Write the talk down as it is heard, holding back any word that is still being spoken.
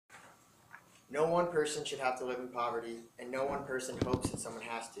No one person should have to live in poverty, and no one person hopes that someone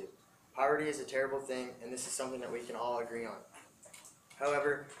has to. Poverty is a terrible thing, and this is something that we can all agree on.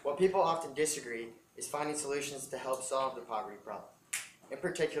 However, what people often disagree is finding solutions to help solve the poverty problem. In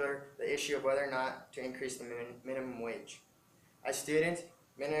particular, the issue of whether or not to increase the minimum wage. As students,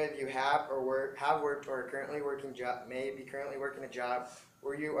 many of you have worked or are currently working may be currently working a job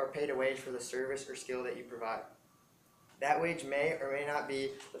where you are paid a wage for the service or skill that you provide. That wage may or may not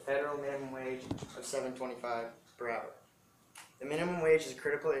be the federal minimum wage of $7.25 per hour. The minimum wage is a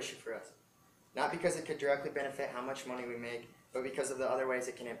critical issue for us, not because it could directly benefit how much money we make, but because of the other ways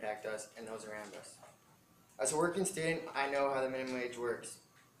it can impact us and those around us. As a working student, I know how the minimum wage works,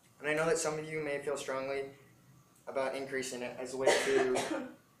 and I know that some of you may feel strongly about increasing it as a way to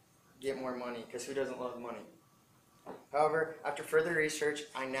get more money, because who doesn't love money? However, after further research,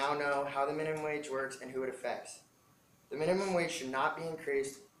 I now know how the minimum wage works and who it affects. The minimum wage should not be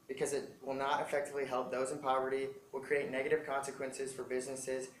increased because it will not effectively help those in poverty, will create negative consequences for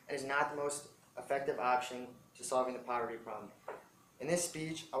businesses, and is not the most effective option to solving the poverty problem. In this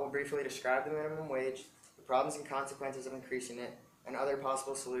speech, I will briefly describe the minimum wage, the problems and consequences of increasing it, and other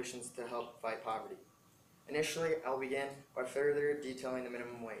possible solutions to help fight poverty. Initially, I'll begin by further detailing the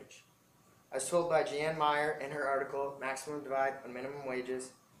minimum wage. As told by Jeanne Meyer in her article, Maximum Divide on Minimum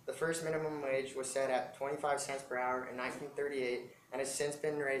Wages, the first minimum wage was set at 25 cents per hour in 1938 and has since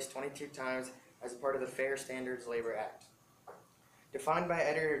been raised 22 times as a part of the Fair Standards Labor Act. Defined by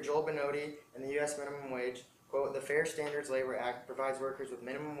editor Joel Benotti in the U.S. minimum wage, quote, the Fair Standards Labor Act provides workers with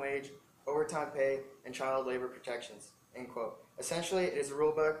minimum wage, overtime pay, and child labor protections, end quote. Essentially, it is a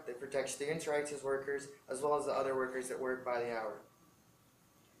rule book that protects students' rights as workers as well as the other workers that work by the hour.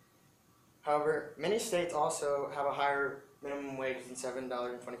 However, many states also have a higher minimum wage than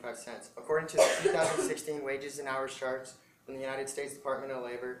 $7.25. According to the 2016 Wages and Hours charts from the United States Department of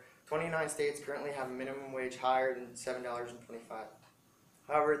Labor, 29 states currently have a minimum wage higher than $7.25.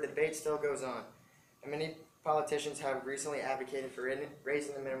 However, the debate still goes on, and many politicians have recently advocated for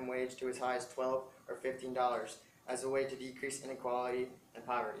raising the minimum wage to as high as $12 or $15 as a way to decrease inequality and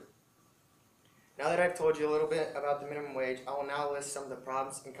poverty. Now that I've told you a little bit about the minimum wage, I will now list some of the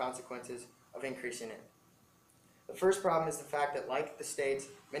problems and consequences of increasing it. The first problem is the fact that, like the states,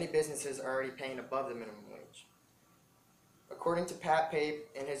 many businesses are already paying above the minimum wage. According to Pat Pape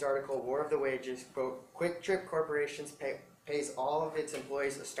in his article, War of the Wages, quote, Quick Trip Corporations pays all of its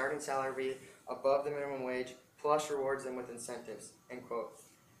employees a starting salary above the minimum wage, plus rewards them with incentives, end quote.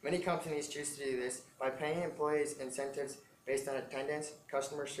 Many companies choose to do this by paying employees incentives based on attendance,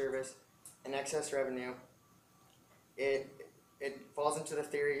 customer service, and excess revenue. It falls into the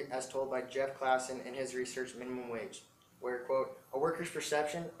theory as told by Jeff Klassen in his research Minimum Wage, where, quote, a worker's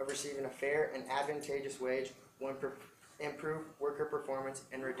perception of receiving a fair and advantageous wage will improve worker performance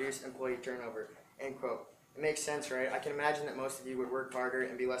and reduce employee turnover, end quote. It makes sense, right? I can imagine that most of you would work harder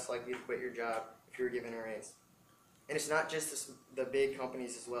and be less likely to quit your job if you were given a raise. And it's not just the big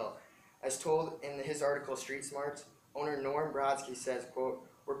companies as well. As told in his article Street Smarts, owner Norm Brodsky says, quote,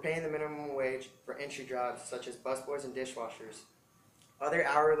 we're paying the minimum wage for entry jobs such as busboys and dishwashers. Other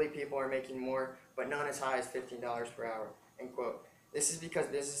hourly people are making more, but none as high as $15 per hour, end quote. This is because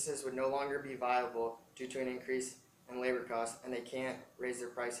businesses would no longer be viable due to an increase in labor costs, and they can't raise their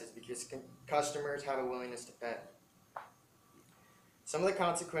prices because customers have a willingness to pay. Some of the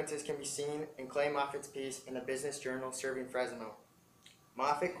consequences can be seen in Clay Moffitt's piece in the Business Journal Serving Fresno.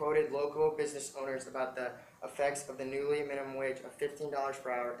 Moffitt quoted local business owners about the effects of the newly minimum wage of $15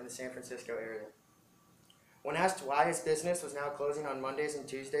 per hour in the San Francisco area. When asked why his business was now closing on Mondays and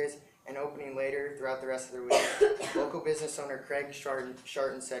Tuesdays and opening later throughout the rest of the week, local business owner Craig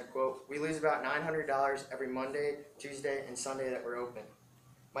Sharton said, quote, we lose about $900 every Monday, Tuesday, and Sunday that we're open.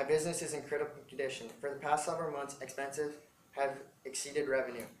 My business is in critical condition. For the past several months, expenses have exceeded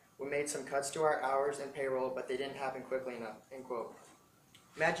revenue. We made some cuts to our hours and payroll, but they didn't happen quickly enough, end quote.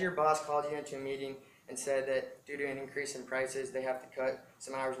 Imagine your boss called you into a meeting and said that due to an increase in prices, they have to cut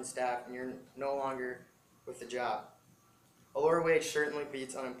some hours and staff, and you're no longer with the job. A lower wage certainly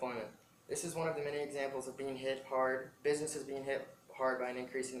beats unemployment. This is one of the many examples of businesses being hit hard by an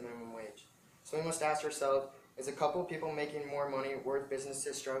increase in the minimum wage. So we must ask ourselves, is a couple of people making more money worth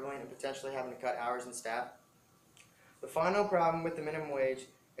businesses struggling and potentially having to cut hours and staff? The final problem with the minimum wage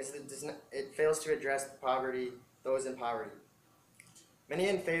is that it fails to address those in poverty. Many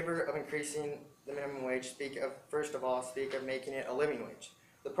in favor of increasing the minimum wage first of all speak of making it a living wage.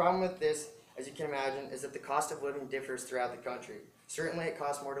 The problem with this, as you can imagine, is that the cost of living differs throughout the country. Certainly it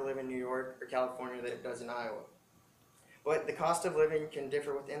costs more to live in New York or California than it does in Iowa. But the cost of living can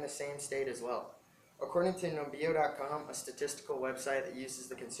differ within the same state as well. According to Nobio.com, a statistical website that uses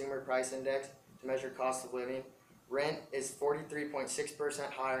the Consumer Price Index to measure cost of living, rent is 43.6%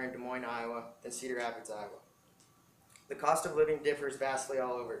 higher in Des Moines, Iowa than Cedar Rapids, Iowa. The cost of living differs vastly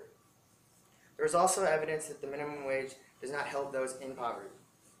all over. There is also evidence that the minimum wage does not help those in poverty.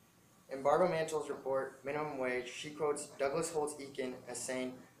 In Barbara Mantle's report, Minimum Wage, she quotes Douglas Holtz-Eakin as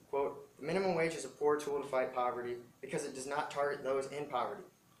saying, quote, "The minimum wage is a poor tool to fight poverty because it does not target those in poverty.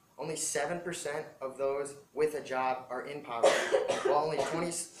 Only 7% of those with a job are in poverty, while only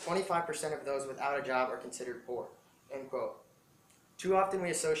 25% of those without a job are considered poor," end quote. Too often we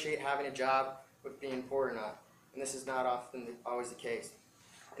associate having a job with being poor or not, and this is not often always the case.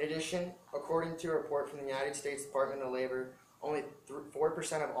 In addition, according to a report from the United States Department of Labor, only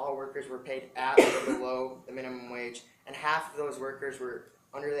 4% of all workers were paid at or below the minimum wage, and half of those workers were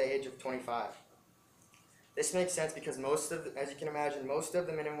under the age of 25. This makes sense because as you can imagine, most of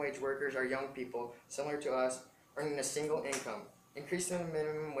the minimum wage workers are young people, similar to us, earning a single income. Increasing the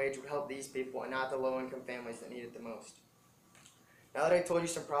minimum wage would help these people and not the low-income families that need it the most. Now that I told you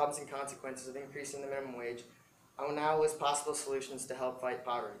some problems and consequences of increasing the minimum wage, I will now list possible solutions to help fight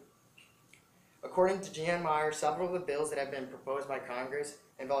poverty. According to Jan Meyer, several of the bills that have been proposed by Congress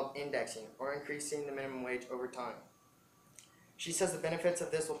involve indexing or increasing the minimum wage over time. She says the benefits of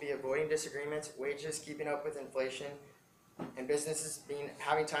this will be avoiding disagreements, wages keeping up with inflation, and businesses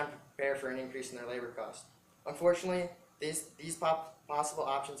having time to prepare for an increase in their labor costs. Unfortunately, these possible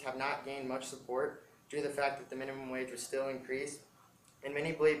options have not gained much support due to the fact that the minimum wage was still increased, and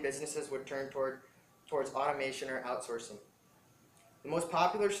many believe businesses would turn towards automation or outsourcing. The most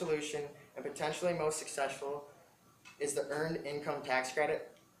popular solution, and potentially most successful, is the Earned Income Tax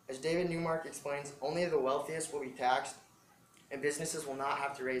Credit. As David Newmark explains, only the wealthiest will be taxed, and businesses will not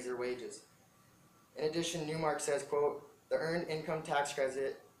have to raise their wages. In addition, Newmark says, quote, "The Earned Income Tax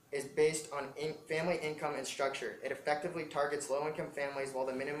Credit is based on family income and structure. It effectively targets low-income families while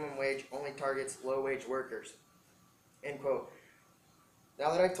the minimum wage only targets low-wage workers," end quote.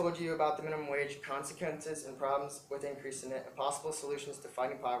 Now that I've told you about the minimum wage, consequences and problems with increasing it, and possible solutions to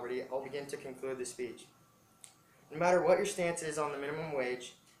fighting poverty, I'll begin to conclude the speech. No matter what your stance is on the minimum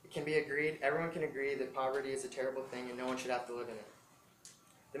wage, everyone can agree that poverty is a terrible thing and no one should have to live in it.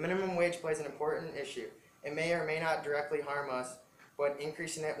 The minimum wage plays an important issue. It may or may not directly harm us, but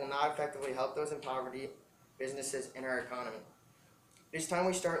increasing it will not effectively help those in poverty, businesses, and our economy. It is time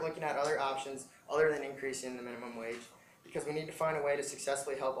we start looking at other options other than increasing the minimum wage, because we need to find a way to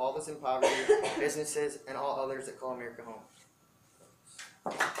successfully help all those in poverty, businesses, and all others that call America home.